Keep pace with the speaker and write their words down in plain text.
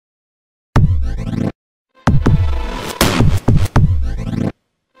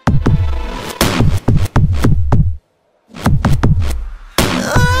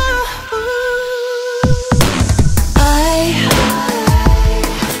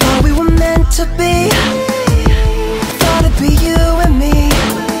to be. Thought it'd be you and me,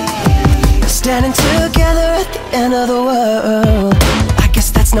 standing together at the end of the world. I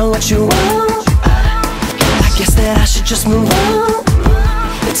guess that's not what you want. I guess that I should just move on.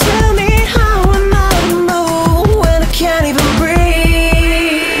 Tell me how am I to move when I can't even breathe?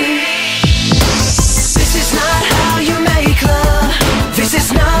 This is not how you make love. This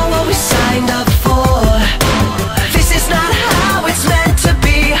is not what we signed up for. This is not how it's meant to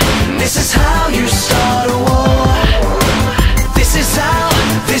be. This is how you start a war. This is how,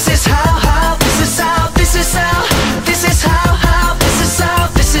 this is how, this is how, this is how, this is how, this is how,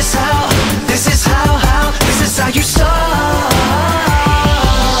 this is how, this is how, this is how you start a war.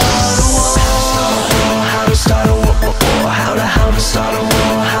 How to start a war, how to start a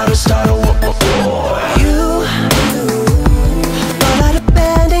war, how to start a war. You thought I'd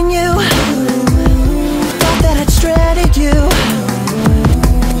abandon you, thought that I'd stranded you,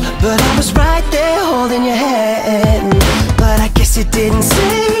 but I was right there holding your hand. But I guess it didn't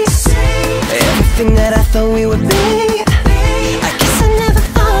say everything that I thought we would be. I guess I never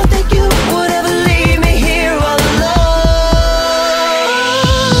thought that you would ever leave me here all alone.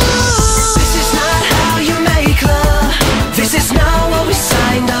 This is not how you make love. This is not what we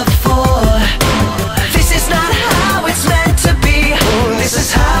signed up for. This is not how it's meant to be. This is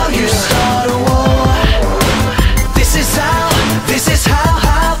how you start a war. This is how, this is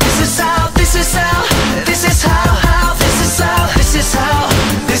how, this is how, this is how, this is how, this is how, this is how,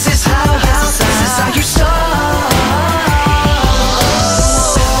 this is how, this is how you start.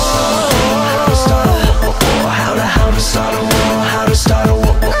 How to start a war, how to start a war, how to start a war.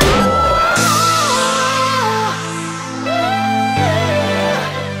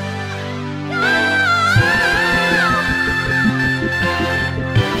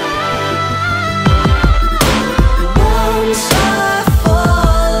 One star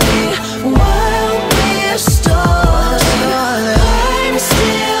falling while we're stalling. I'm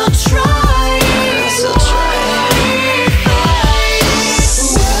still trying.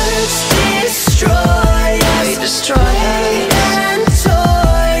 Words destroy us, hate and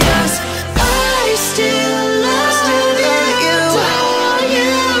toy us. I still love you.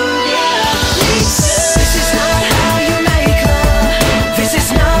 This is not how you make love. This is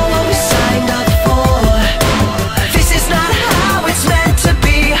not what we signed up for. This is not how it's meant to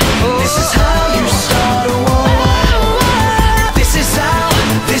be. This is how you start a war. This is how,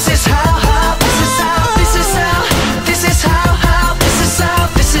 this is how, this is how, this is how, this is how, this is how,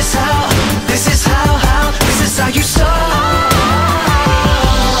 this is how, this is how, this is how you start a war.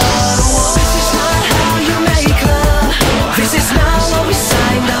 This is not how you make love. This is not what we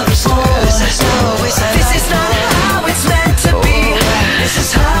signed up for. This is not how it's meant to be. This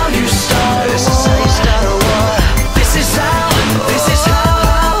is how you start a war. This is how, this is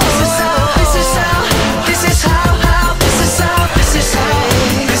how, this is how, this is how, this is how, this is how, this is how,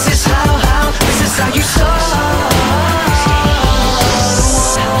 this is how, this is how you start a war.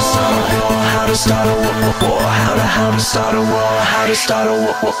 How to start a war, how to start a war, how to start a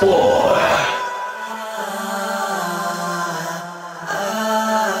war.